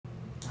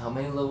How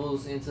many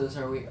levels into this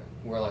are we?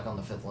 We're like on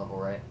the 5th level,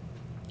 right?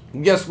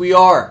 Yes, we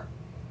are.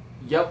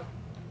 Yep.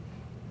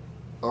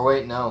 Or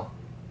wait, no.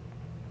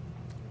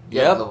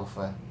 Yep. Level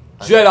 5.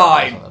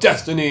 Jedi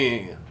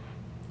Destiny.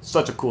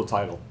 Such a cool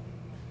title.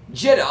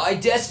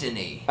 Jedi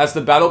Destiny. As the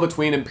battle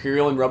between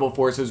Imperial and Rebel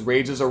forces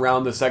rages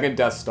around the second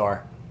Death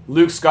Star,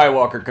 Luke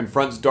Skywalker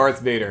confronts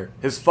Darth Vader,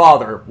 his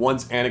father,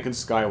 once Anakin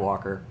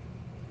Skywalker.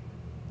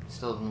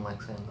 Still didn't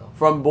like Sam though.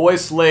 From boy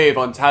slave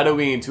on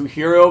Tatooine to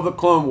hero of the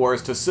Clone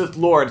Wars to Sith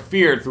Lord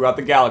feared throughout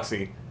the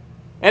galaxy,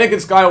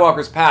 Anakin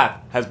Skywalker's path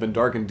has been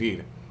dark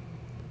indeed.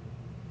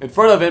 In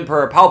front of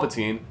Emperor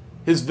Palpatine,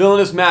 his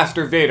villainous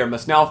master Vader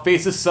must now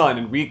face his son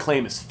and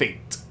reclaim his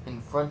fate.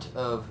 In front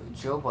of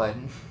Joe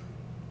Biden.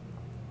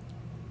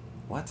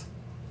 What?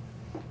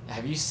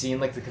 Have you seen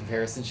like the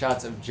comparison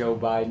shots of Joe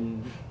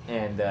Biden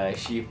and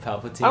Sheev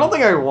Palpatine? I don't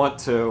think I want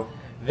to.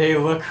 They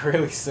look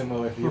really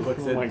similar if you look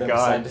at them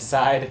side to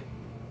side.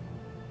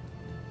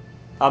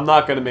 I'm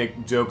not going to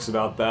make jokes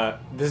about that.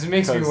 This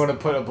makes me want to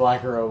put a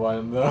black robe on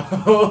him,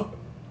 though.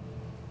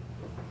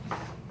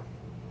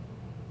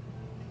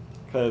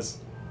 Because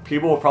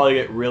people will probably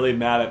get really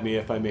mad at me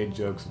if I made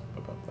jokes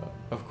about that.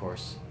 Of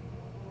course.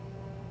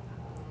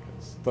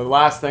 The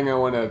last thing I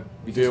want to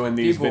do in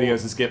these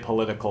videos is get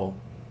political.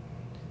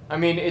 I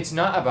mean, it's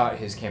not about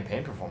his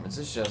campaign performance.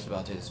 It's just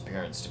about his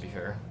appearance, to be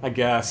fair. I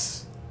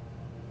guess.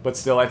 But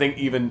still, I think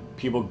even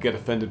people get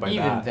offended by that.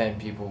 Even then,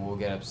 people will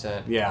get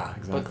upset. Yeah,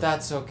 exactly. But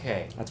that's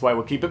okay. That's why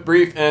we'll keep it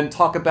brief and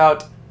talk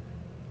about...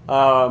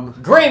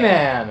 Gray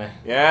Man!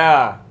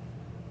 Yeah.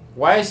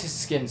 Why is his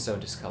skin so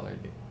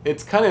discolored?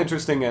 It's kind of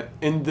interesting that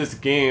in this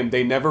game,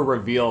 they never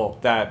reveal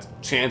that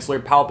Chancellor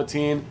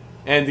Palpatine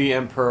and the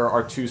Emperor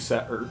are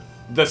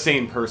the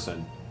same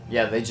person.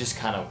 Yeah, they just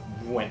kind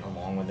of went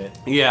along with it.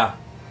 Yeah.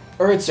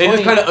 Or it's They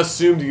funny, just kind of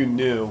assumed you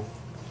knew.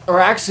 Or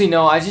actually,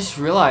 no, I just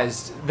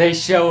realized they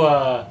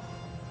show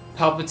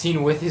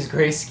Palpatine with his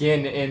gray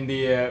skin in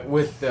the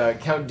with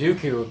Count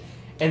Dooku,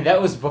 and that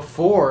was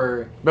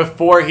before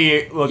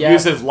he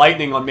uses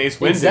lightning on Mace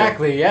Windu.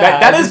 Exactly,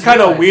 yeah. That is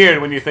kind of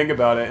weird when you think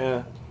about it.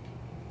 Yeah.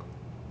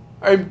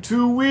 I'm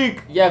too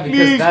weak. Yeah,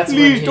 because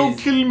please don't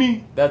kill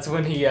me. That's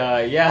when he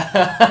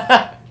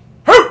yeah.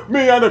 Help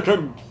me,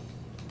 Anakin.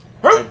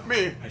 Help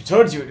me. I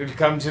told you it would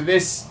come to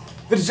this.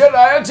 The Jedi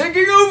are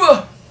taking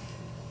over.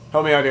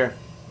 Help me out here.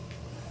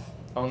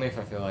 Only if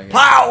I feel like it.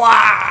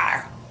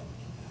 Power!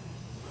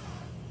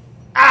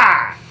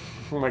 Ah!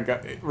 Oh my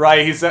god.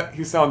 Right,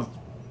 he sounds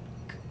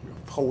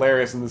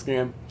hilarious in this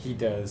game. He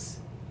does.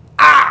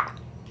 Ah!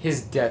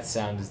 His death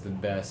sound is the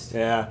best.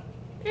 Yeah.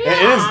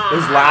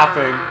 His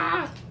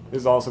laughing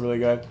is also really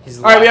good.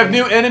 Alright, we have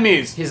new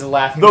enemies. His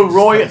laughing the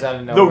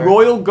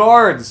Royal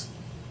Guards.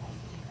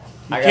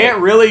 You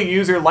can't really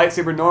use your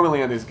lightsaber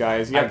normally on these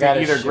guys. You have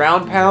to either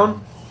ground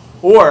pound,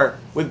 or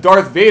with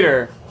Darth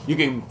Vader, you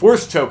can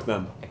force choke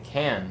them.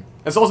 Can.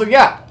 It's also,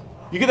 yeah,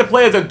 you get to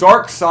play as a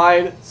dark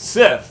side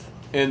Sith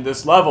in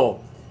this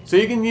level. So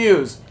you can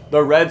use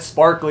the red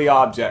sparkly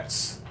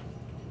objects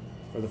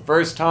for the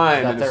first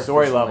time in a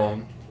story level.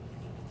 Name?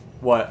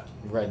 What?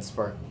 Red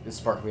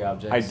sparkly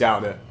objects. I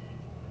doubt it.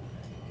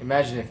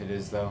 Imagine if it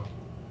is, though.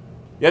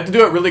 You have to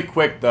do it really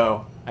quick,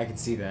 though. I can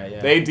see that, yeah.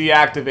 They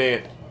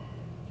deactivate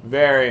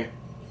very,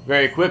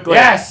 very quickly.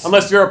 Yes!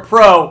 Unless you're a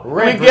pro,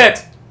 we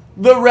get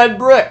the red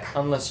brick.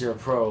 Unless you're a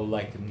pro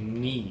like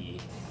me.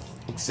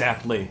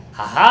 Exactly.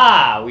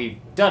 Haha! We've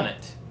done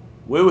it.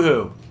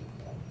 Woohoo.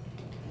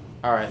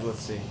 Alright,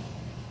 let's see.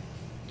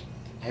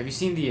 Have you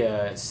seen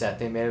the set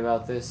they made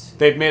about this?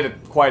 They've made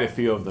quite a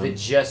few of them. The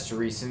just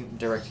recent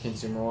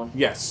direct-to-consumer one?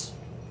 Yes.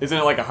 Isn't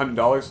it like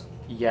 $100?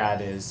 Yeah,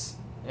 it is.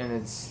 And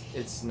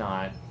it's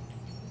not...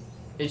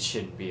 It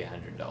shouldn't be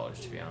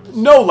 $100, to be honest.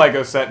 No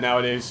Lego set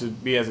nowadays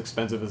should be as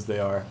expensive as they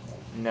are.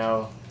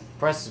 No.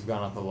 Prices have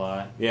gone up a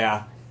lot.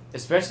 Yeah.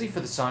 Especially for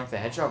the Sonic the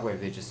Hedgehog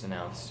wave they just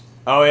announced.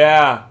 Oh,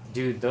 yeah.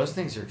 Dude, those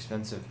things are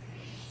expensive.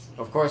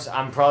 Of course,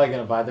 I'm probably going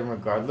to buy them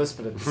regardless,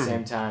 but at the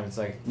same time, it's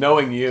like...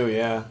 Knowing you,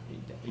 yeah.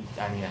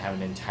 I mean, I have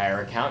an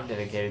entire account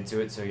dedicated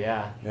to it, so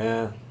yeah.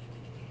 Yeah.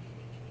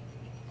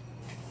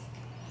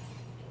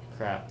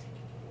 Crap.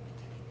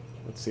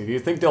 Let's see. Do you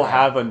think they'll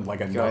have a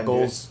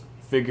Knuckles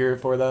figure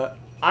for that?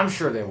 I'm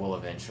sure they will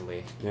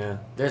eventually. Yeah.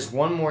 There's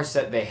one more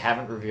set they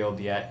haven't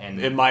revealed yet,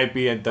 and it might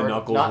be the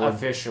Knuckles not one.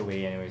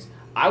 officially, anyways.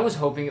 I was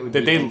hoping it would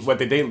be...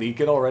 Did they leak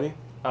it already?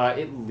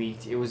 It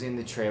leaked. It was in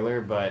the trailer,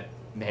 but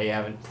they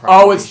haven't.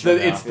 Oh, it's the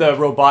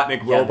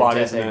Robotnik robot,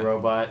 the isn't it? Death Egg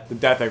robot. The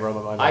Death Egg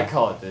robot. I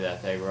call it the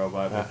Death Egg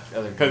robot.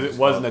 Because it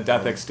wasn't a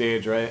Death Egg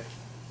stage, right?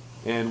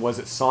 And was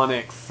it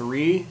Sonic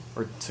 3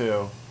 or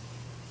 2?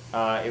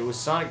 It was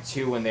Sonic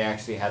 2 when they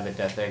actually had the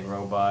Death Egg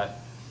robot,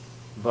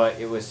 but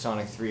it was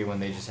Sonic 3 when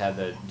they just had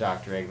the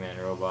Dr.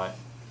 Eggman robot.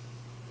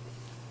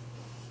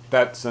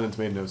 That sentence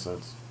made no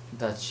sense.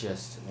 That's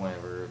just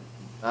whenever.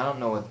 I don't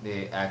know what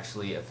they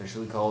actually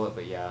officially call it,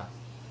 but yeah.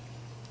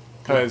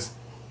 Because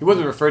he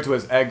wasn't referred to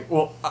as Egg...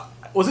 Well,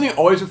 wasn't he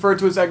always referred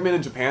to as Eggman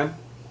in Japan?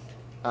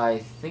 I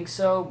think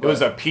so, but... It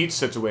was a Peach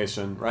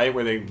situation, right?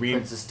 Where they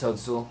Princess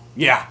Toadstool?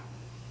 Yeah.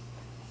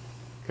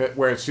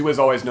 where she was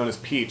always known as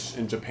Peach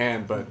in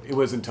Japan, but it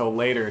was until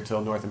later,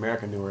 till North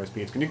America knew her as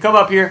Peach. Can you come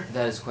up here?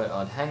 That is quite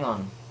odd. Hang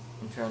on.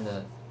 I'm trying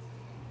to...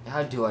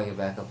 How do I get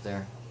back up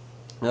there?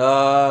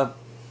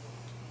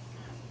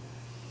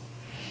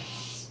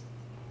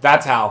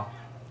 That's how.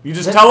 You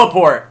just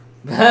teleport.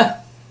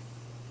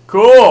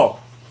 Cool.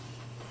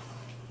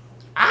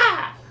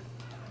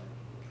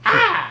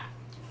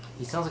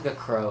 He sounds like a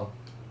crow.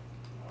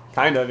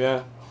 Kind of,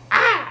 yeah.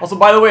 Also,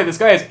 by the way, this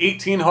guy has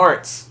 18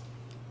 hearts.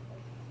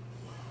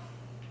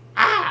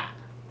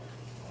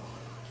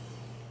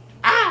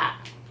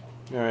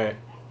 Alright.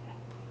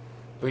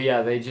 But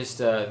yeah, they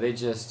just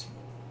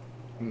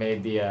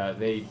made the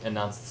they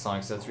announced the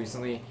Sonic sets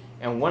recently,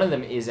 and one of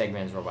them is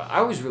Eggman's robot.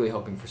 I was really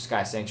hoping for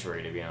Sky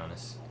Sanctuary, to be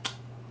honest.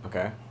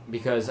 Okay.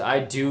 Because I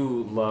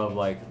do love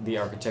like the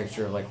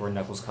architecture of like where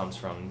Knuckles comes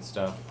from and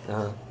stuff.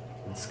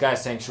 Sky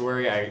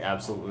Sanctuary, I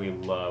absolutely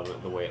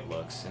love the way it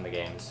looks in the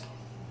games.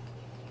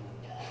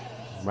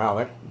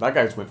 Wow, that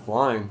guy just went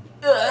flying.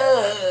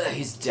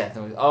 He's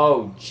definitely...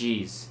 Oh,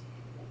 jeez.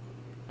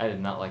 I did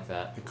not like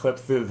that. It clipped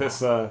through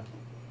this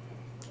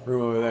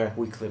room over there.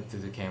 We clipped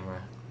through the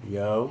camera.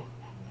 Yo.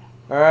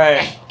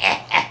 Alright.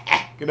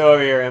 Get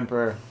over here,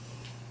 Emperor.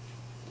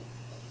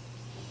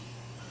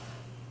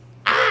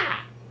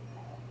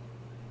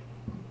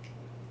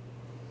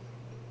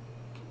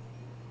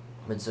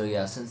 But so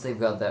yeah, since they've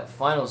got that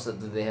final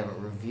set that they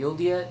haven't revealed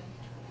yet,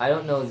 I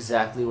don't know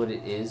exactly what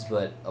it is,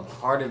 but a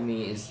part of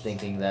me is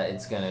thinking that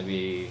it's gonna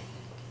be...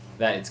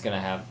 That it's gonna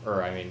have...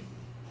 Or, I mean,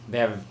 they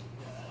haven't...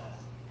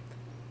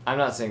 I'm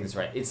not saying this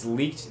right. It's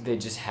leaked, they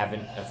just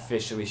haven't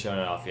officially shown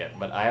it off yet.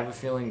 But I have a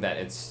feeling that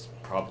it's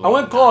probably... I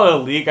wouldn't call it a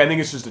leak, I think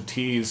it's just a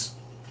tease.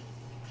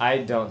 I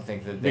don't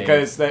think that they...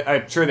 Because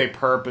I'm sure they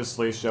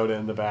purposely showed it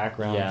in the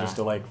background just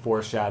to, like,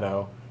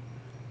 foreshadow.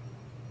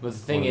 But the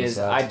thing is,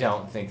 I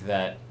don't think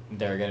that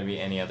there are going to be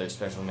any other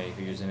special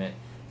minifigures in it.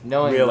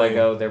 Knowing Really?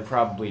 Lego, they're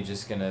probably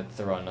just going to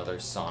throw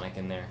another Sonic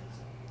in there.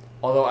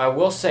 Although I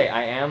will say,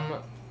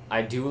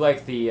 I do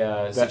like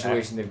the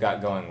situation they've got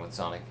going with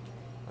Sonic.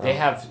 They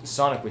have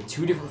Sonic with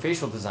 2 different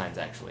facial designs,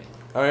 actually.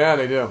 Oh yeah,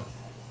 they do.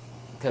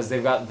 Because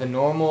they've got the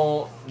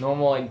normal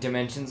like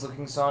dimensions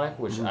looking Sonic,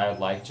 which I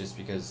like just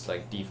because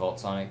like default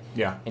Sonic.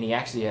 Yeah. And he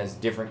actually has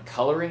different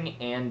coloring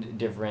and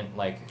different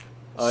like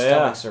Oh,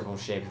 stomach circle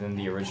shape than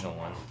the original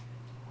one.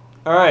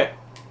 Alright.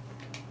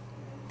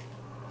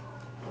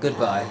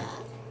 Goodbye.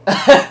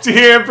 Do you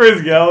hear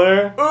Emperor's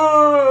Yeller?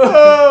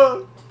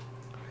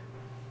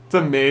 It's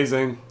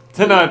amazing.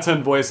 10 out of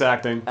 10 voice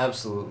acting.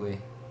 Absolutely.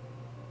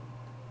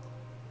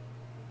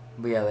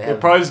 But yeah, they They have...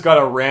 probably just got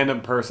a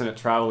random person at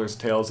Traveler's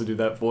Tales to do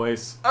that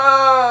voice.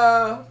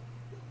 The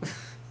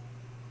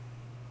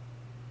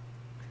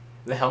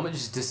helmet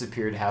just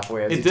disappeared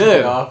halfway as he took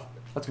it off.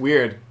 That's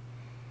weird.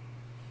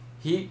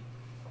 He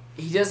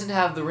doesn't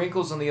have the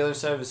wrinkles on the other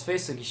side of his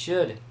face like he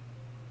should.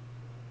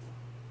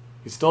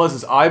 He still has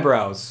his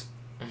eyebrows.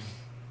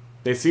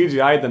 They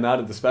CGI'd them out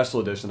of the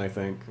special edition, I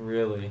think.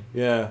 Really?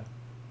 Yeah.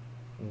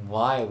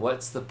 Why?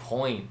 What's the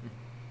point?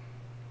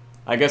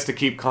 I guess to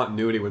keep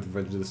continuity with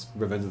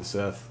Revenge of the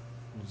Sith.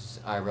 His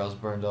eyebrows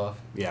burned off.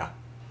 Yeah.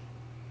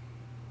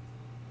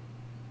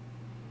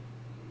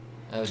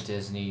 Oh,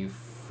 Disney, you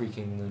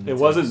freaking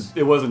lunatics.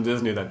 It wasn't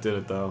Disney that did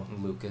it though.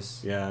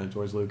 Lucas. Yeah,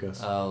 George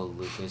Lucas. Oh,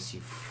 Lucas,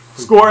 you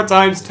Score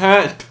times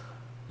 10.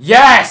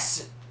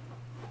 Yes!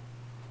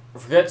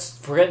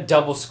 Forget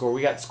double score.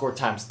 We got score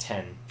times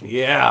 10.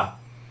 Yeah.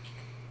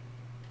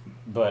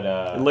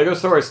 But In Lego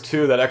Star Wars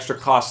 2, that extra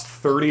cost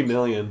 $30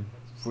 million.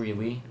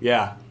 Really?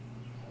 Yeah.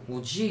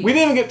 Well, gee. We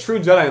didn't even get true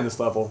Jedi in this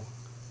level.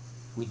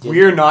 We did.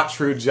 We're not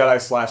true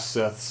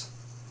Jedi/Siths.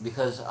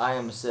 Because I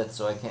am a Sith,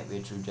 so I can't be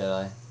a true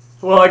Jedi.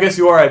 Well, I guess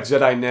you are a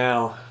Jedi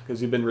now,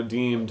 because you've been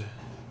redeemed.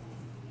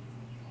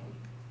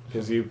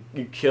 Because you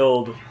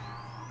killed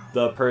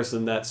the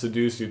person that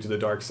seduced you to the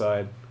dark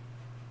side.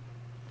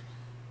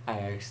 I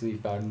actually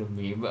found a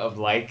meme of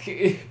like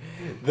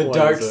the What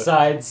dark is it?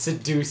 side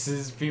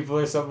seduces people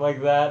or something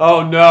like that.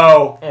 Oh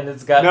no! And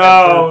it's got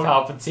No. Emperor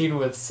Palpatine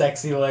with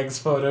sexy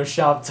legs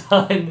photoshopped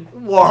on.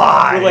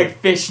 Why? With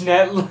like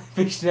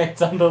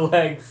fishnets on the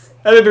legs.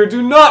 Editor,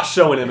 do not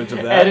show an image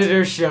of that.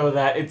 Editor show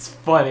that. It's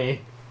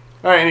funny.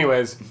 Alright,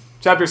 anyways.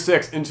 Chapter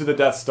 6, Into the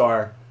Death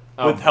Star.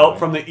 Oh, With help boy.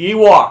 from the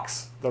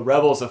Ewoks, the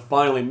rebels have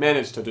finally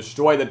managed to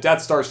destroy the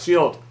Death Star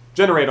shield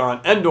generator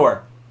on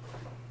Endor.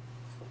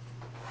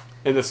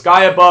 In the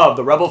sky above,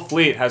 the rebel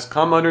fleet has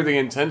come under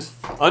intense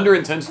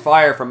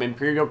fire from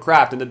Imperial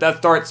craft and the Death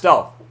Star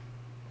itself.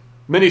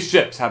 Many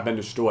ships have been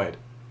destroyed.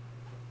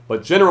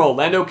 But General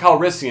Lando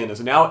Calrissian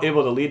is now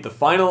able to lead the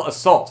final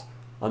assault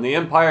on the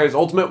Empire's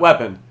ultimate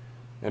weapon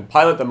and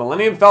pilot the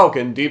Millennium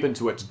Falcon deep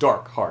into its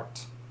dark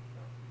heart.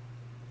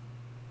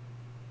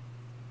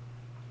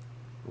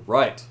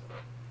 Right.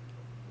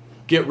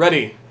 Get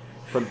ready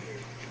for...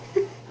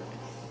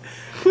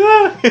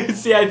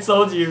 See, I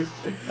told you.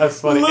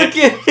 That's funny. Look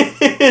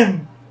at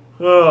him.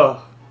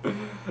 Ugh.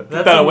 Get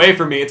that away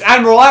from me. It's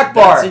Admiral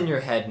Akbar. That's in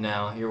your head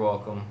now. You're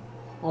welcome.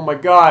 Oh my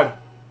god.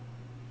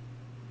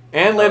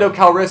 And Lando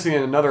Calrissian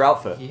in another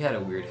outfit. He had a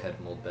weird head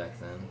mold back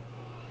then.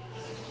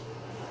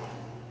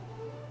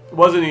 It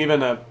wasn't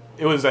even a...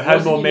 It was a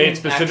head mold made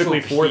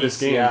specifically for this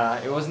game.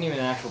 Yeah, it wasn't even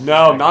an actual piece.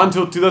 No, not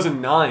until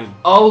 2009.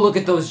 Oh, look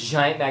at those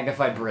giant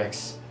magnified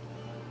bricks.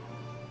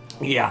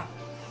 Yeah.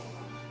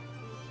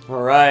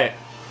 Alright.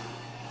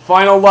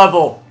 Final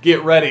level.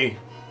 Get ready.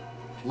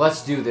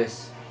 Let's do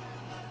this.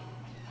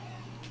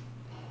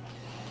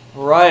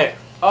 Alright.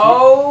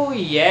 Oh,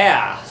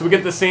 yeah. So we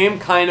get the same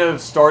kind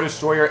of Star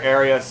Destroyer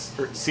area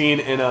scene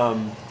in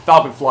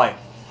Falcon Flight.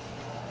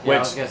 Yeah, Which, I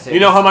was gonna say,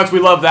 you know how much we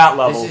love that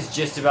level. This is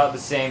just about the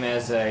same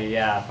as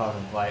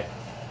Falcon Flight.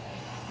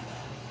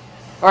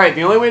 Alright,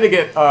 the only way to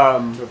get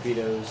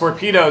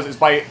Torpedoes is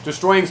by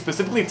destroying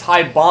specifically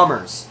TIE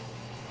bombers.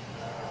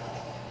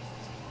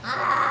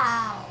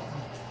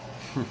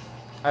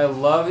 I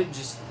love it,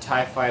 just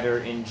TIE Fighter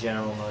in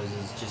general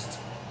noises, just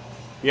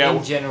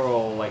in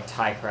general, like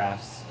TIE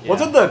crafts. Yeah.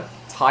 Wasn't the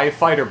TIE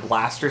Fighter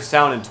blaster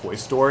sound in Toy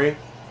Story?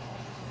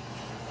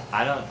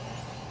 I don't...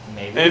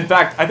 Maybe. In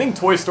fact, I think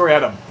Toy Story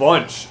had a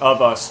bunch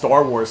of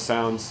Star Wars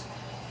sounds.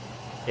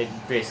 It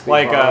basically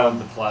like borrowed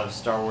the plot of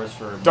Star Wars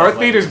for... Darth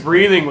Vader's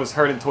breathing was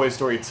heard in Toy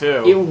Story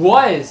 2. It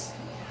was!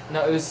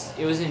 No, it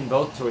was in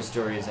both Toy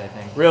Stories, I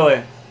think.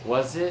 Really?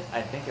 Was it?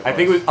 I think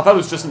it was. I thought it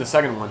was just in the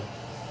second one.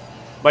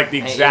 Like the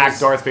exact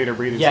Darth Vader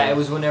breathing sound. Yeah, it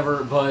was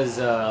whenever Buzz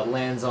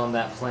lands on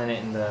that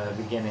planet in the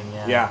beginning,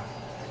 yeah. Yeah.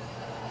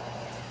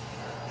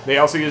 They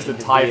also used the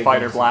TIE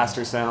Fighter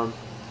blaster sound.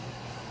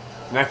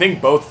 And I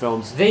think both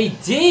films. They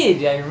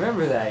did! I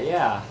remember that,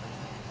 yeah.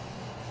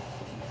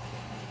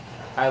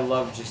 I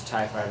love just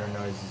TIE Fighter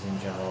noises in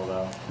general,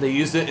 though. They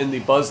used it in the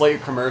Buzz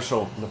Lightyear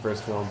commercial in the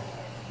first film.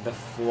 The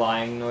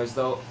flying noise,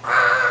 though.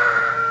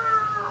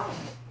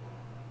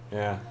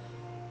 Yeah.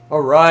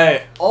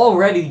 Alright.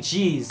 Already,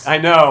 jeez. I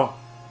know.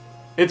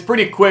 It's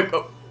pretty quick.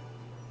 Oh.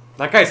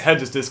 That guy's head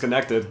just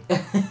disconnected.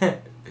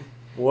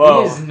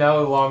 Whoa. He is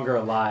no longer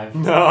alive.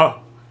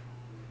 No.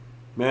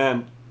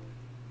 Man.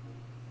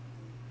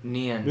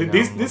 Neon.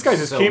 These guys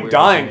just keep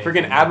dying.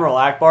 Freaking Admiral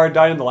Akbar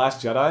died in The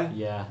Last Jedi.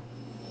 Yeah.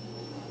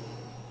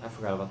 I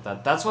forgot about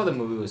that. That's why the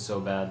movie was so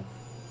bad.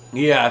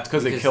 Yeah, it's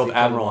because they killed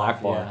Admiral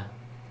Akbar. Yeah.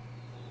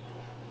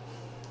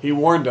 He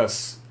warned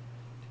us.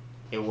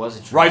 It was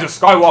a trap. Rise of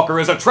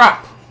Skywalker is a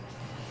trap!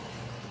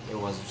 It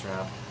was a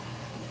trap.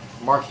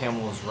 Mark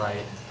Hamill was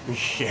right.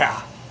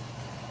 Yeah.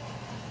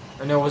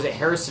 Or no, was it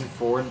Harrison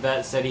Ford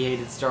that said he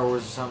hated Star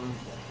Wars or something?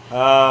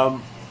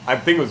 I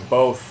think it was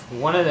both.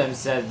 One of them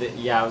said that,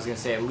 yeah, I was going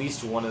to say at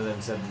least one of them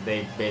said that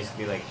they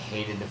basically, like,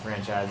 hated the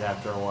franchise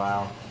after a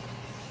while.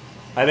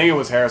 I think it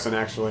was Harrison,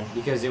 actually.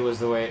 Because it was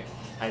the way,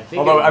 I think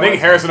Although, I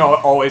think Harrison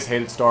always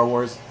hated Star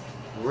Wars.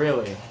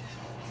 Really?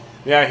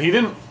 Yeah, he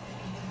didn't...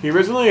 He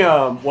originally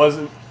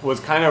was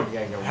kind of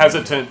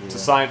hesitant to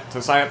sign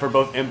up for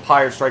both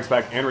Empire Strikes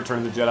Back and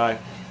Return of the Jedi.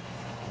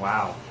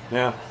 Wow.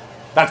 Yeah.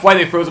 That's why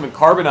they froze him in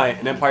Carbonite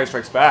in Empire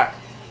Strikes Back.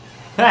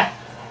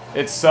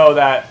 It's so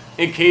that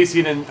in case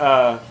he didn't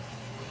sign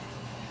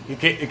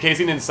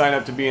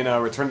up to be in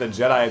Return of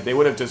the Jedi, they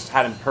would have just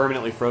had him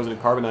permanently frozen in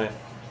Carbonite.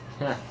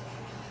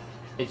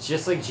 It's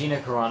just like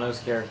Gina Carano's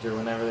character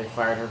whenever they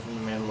fired her from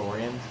The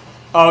Mandalorian.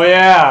 Oh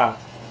yeah.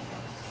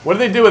 What did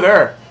they do with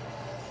her?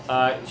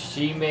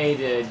 She made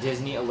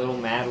Disney a little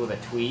mad with a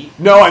tweet.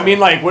 No, I mean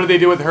like, what did they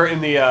do with her in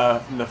the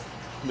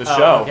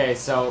show? Okay,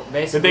 so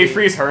basically... Did they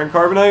freeze her in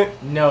Carbonite?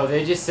 No,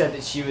 they just said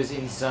that she was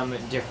in some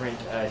different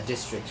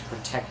district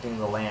protecting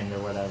the land or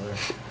whatever.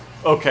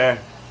 Okay.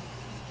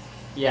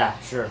 Yeah,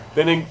 sure.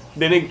 They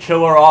didn't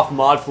kill her off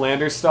Maud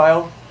Flanders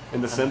style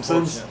in The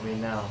Simpsons?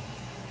 Unfortunately, no.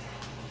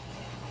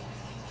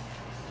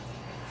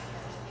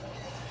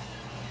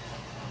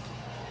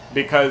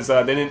 Because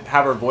they didn't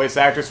have her voice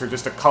actress for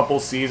just a couple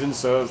seasons,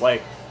 so it was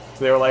like,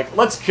 so they were like,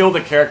 let's kill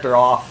the character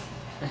off.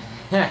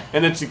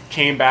 And then she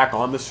came back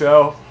on the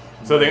show.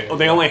 So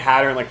they only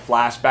had her in like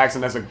flashbacks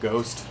and as a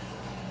ghost.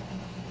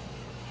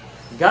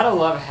 Gotta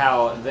love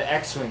how the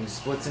X-Wing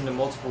splits into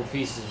multiple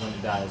pieces when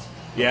it dies.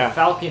 Yeah. The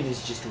Falcon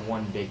is just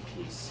one big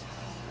piece.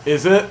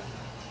 Is it?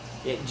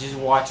 Yeah, just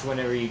watch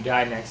whenever you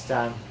die next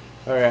time.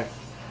 Okay.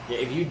 Yeah,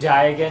 if you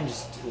die again,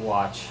 just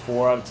watch.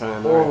 4 out of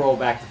 10. Or right. roll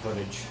back the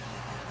footage.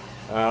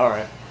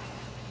 Alright.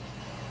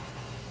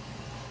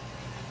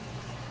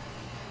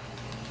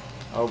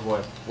 Oh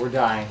boy, we're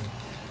dying.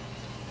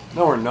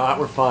 No, we're not.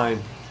 We're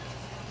fine.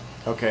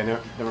 Okay,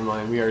 never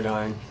mind. We are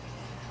dying.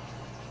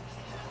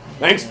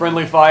 Thanks,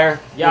 Friendly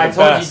Fire. Yeah, You're I the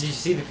told best. you. Did you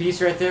see the piece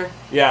right there?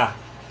 Yeah.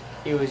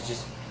 It was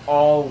just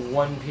all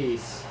one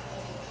piece.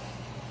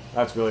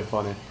 That's really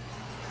funny.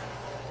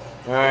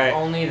 If Alright.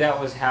 only that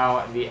was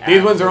how the...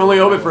 These ones are only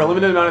open for a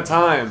limited amount of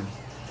time.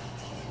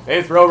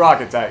 They throw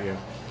rockets at you.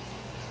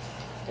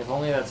 If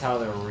only that's how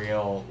the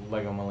real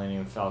Lego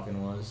Millennium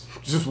Falcon was.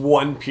 Just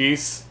one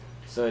piece.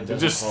 So it You doesn't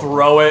just fall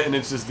throw it and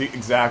it's just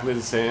exactly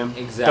the same.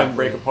 Exactly. Doesn't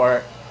break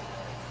apart.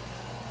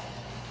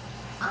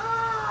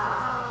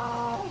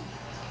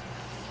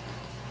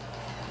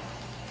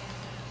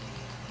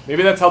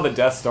 Maybe that's how the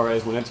Death Star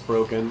is when it's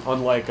broken.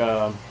 Unlike,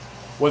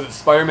 was it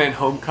Spider-Man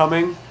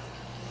Homecoming?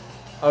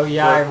 Oh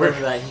yeah, I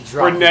remember that. He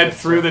dropped Where Ned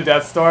threw the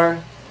Death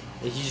Star.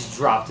 He just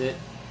dropped it.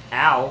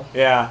 Ow.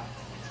 Yeah.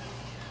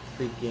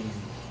 Freaking.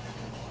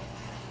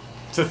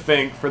 To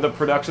think, for the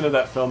production of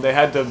that film, they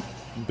had to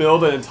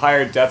build an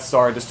entire Death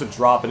Star just to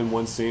drop it in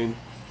one scene.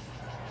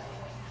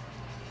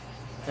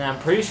 And I'm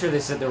pretty sure they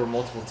said there were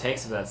multiple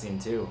takes of that scene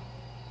too.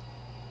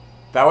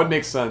 That would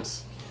make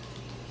sense.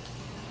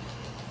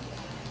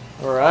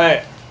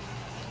 Alright.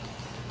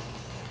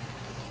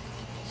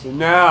 So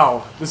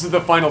now, this is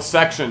the final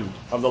section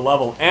of the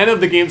level and of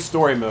the game's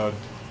story mode.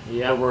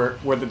 Yeah.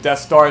 Where the Death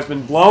Star has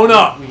been blown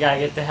up. We gotta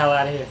get the hell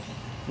out of here.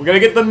 We gotta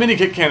get the mini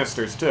kit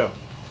canisters too.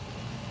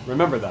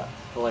 Remember that.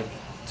 For like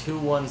 2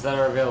 ones that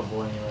are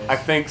available anyways. I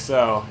think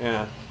so,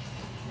 yeah.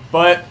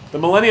 But the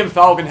Millennium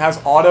Falcon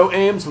has auto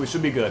aim, so we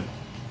should be good.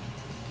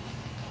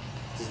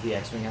 Does the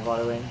X-Wing have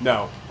auto aim?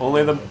 No,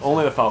 only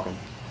the Falcon.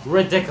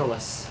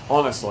 Ridiculous.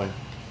 Honestly.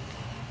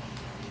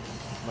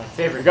 My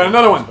favorite. We got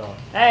another one. Spell.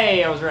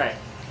 Hey, I was right.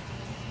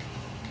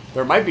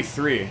 There might be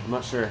 3, I'm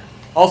not sure.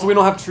 Also, we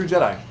don't have True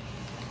Jedi.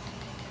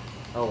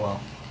 Oh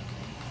well.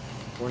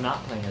 We're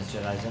not playing as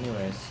Jedis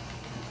anyways.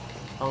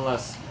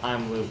 Unless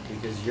I'm Luke,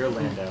 because you're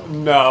Lando.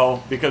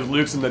 No, because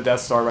Luke's in the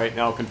Death Star right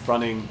now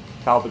confronting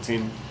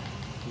Palpatine.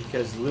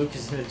 Because Luke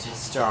is in the Death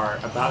Star,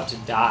 about to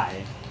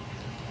die.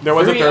 There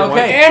was a 3rd one.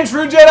 Okay. And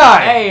True Jedi!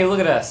 Hey, look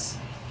at us.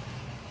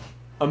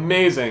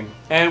 Amazing.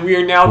 And we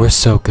are now... We're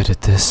so good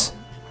at this.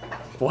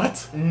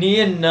 What?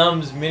 Nia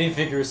Num's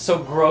minifigure is so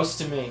gross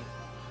to me.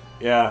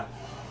 Yeah.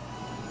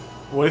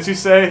 What did you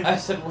say? I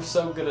said we're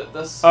so good at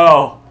this.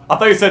 Oh, I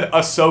thought you said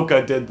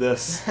Ahsoka did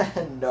this.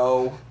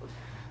 No.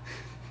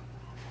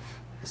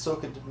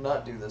 Ahsoka did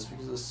not do this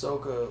because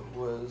Ahsoka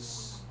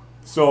was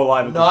Still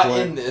alive at not this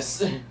point. in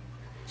this.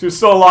 She was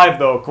still alive,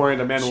 though, according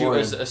to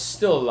Mandalorian. She was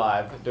still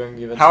alive during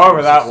the events.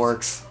 However that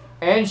works.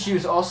 And she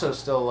was also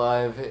still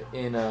alive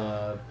in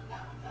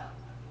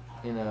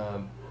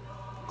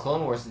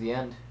Clone Wars at the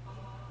end.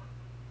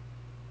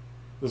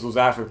 This was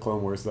after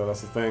Clone Wars, though.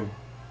 That's the thing.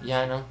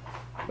 Yeah, I know.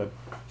 But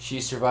she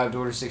survived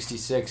Order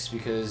 66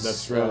 because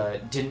That's true.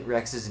 Didn't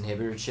Rex's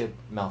inhibitor chip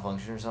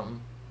malfunction or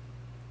something?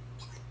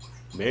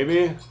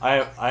 maybe?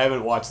 I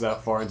haven't watched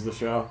that far into the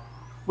show.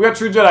 We got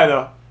True Jedi,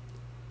 though.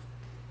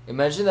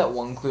 Imagine that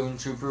one clone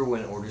trooper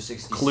when Order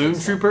 66... Clone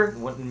trooper?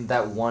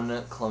 That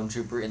one clone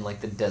trooper in,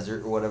 like, the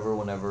desert or whatever,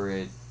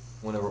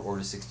 whenever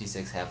Order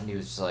 66 happened, he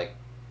was just like,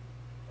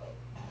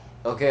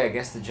 okay, I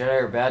guess the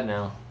Jedi are bad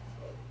now.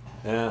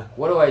 Yeah.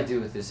 What do I do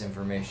with this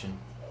information?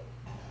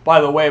 By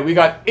the way, we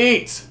got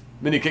 8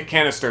 mini-kit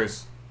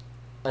canisters.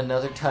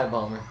 Another TIE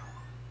bomber.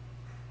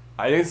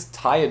 I think it's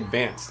TIE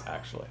Advanced,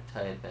 actually.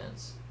 TIE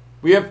Advance.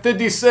 We have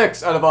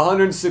 56 out of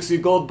 160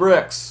 gold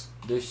bricks.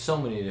 There's so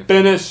many different...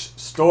 Finish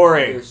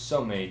story. There's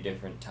so many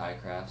different TIE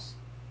crafts.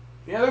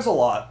 Yeah, there's a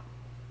lot.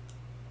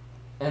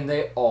 And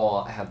they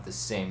all have the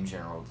same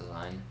general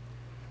design.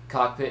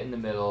 Cockpit in the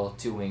middle,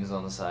 2 wings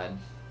on the side.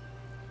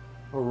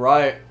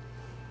 Alright.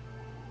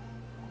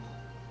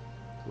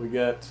 We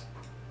get...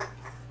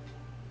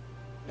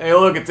 Hey,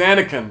 look, it's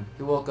Anakin.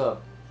 He woke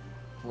up.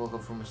 He woke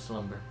up from a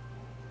slumber.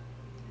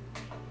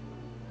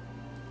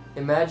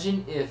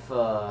 Imagine if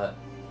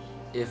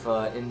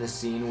in the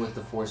scene with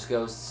the Force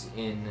Ghosts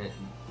in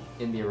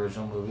the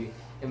original movie,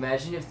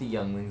 imagine if the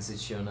younglings had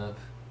shown up.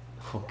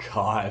 Oh,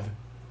 God.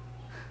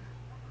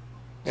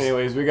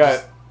 Anyways, we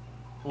got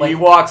like,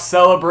 Ewoks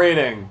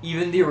celebrating.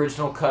 Even the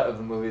original cut of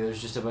the movie,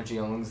 there's just a bunch of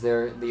younglings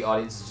there. The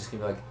audience is just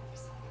gonna be like,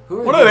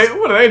 "Who are What these?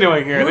 are they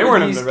doing here? Who They are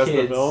weren't in these the rest of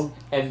the kids?" film.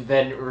 And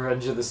then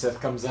Revenge of the Sith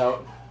comes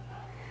out.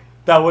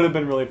 That would have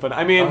been really fun.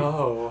 I mean,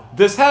 Oh.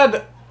 this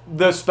had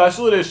the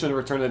special edition of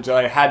Return of the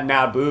Jedi had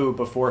Naboo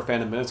before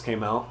Phantom Menace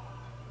came out.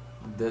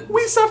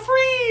 We so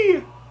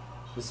free.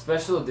 The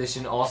special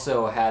edition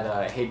also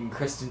had Hayden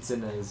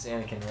Christensen as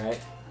Anakin,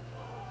 right?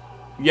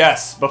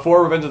 Yes,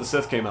 before Revenge of the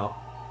Sith came out,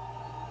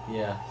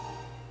 Yeah.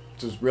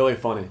 which is really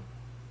funny.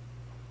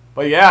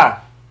 But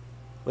yeah,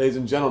 ladies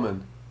and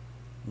gentlemen,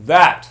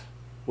 that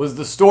was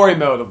the story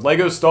mode of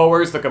LEGO Star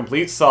Wars: The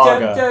Complete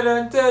Saga.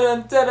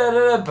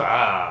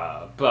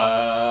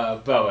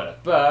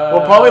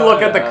 We'll probably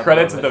look at the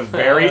credits at the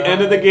very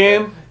end of the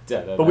game,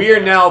 but we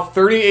are now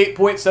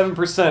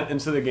 38.7%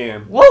 into the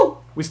game. Whoa!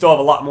 We still have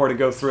a lot more to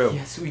go through.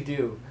 Yes, we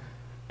do.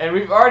 And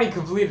we've already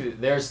completed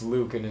it. There's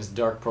Luke in his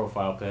dark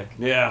profile pic.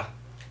 Yeah,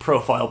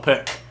 profile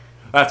pic.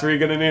 That's where you're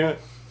gonna name it?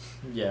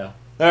 Yeah.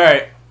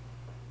 Alright.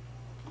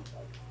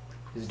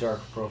 His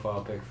dark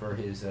profile pic for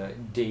his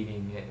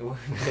dating.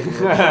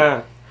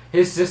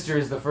 His sister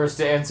is the first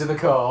to answer the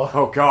call.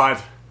 Oh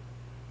god.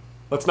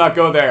 Let's not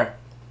go there.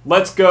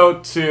 Let's go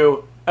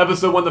to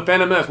Episode 1, The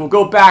Phantom Menace. We'll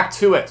go back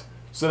to it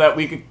so that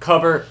we could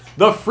cover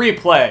the free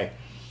play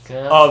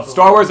of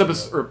Star Wars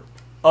Episode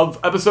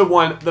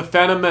 1, The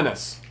Phantom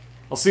Menace.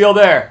 I'll see y'all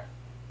there.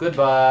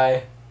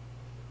 Goodbye.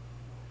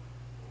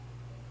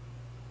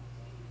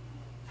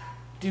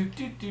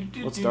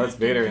 What's Darth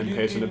Vader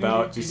impatient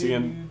about? Do you see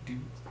him?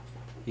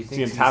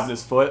 See him tapping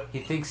his foot? He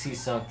thinks he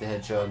sunk the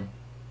hedgehog.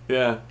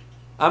 Yeah.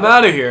 I'm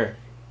out of here.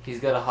 He's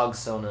got a hug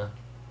Sona.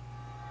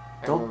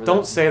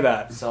 Don't say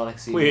that. Sonic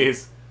Seed.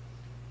 Please.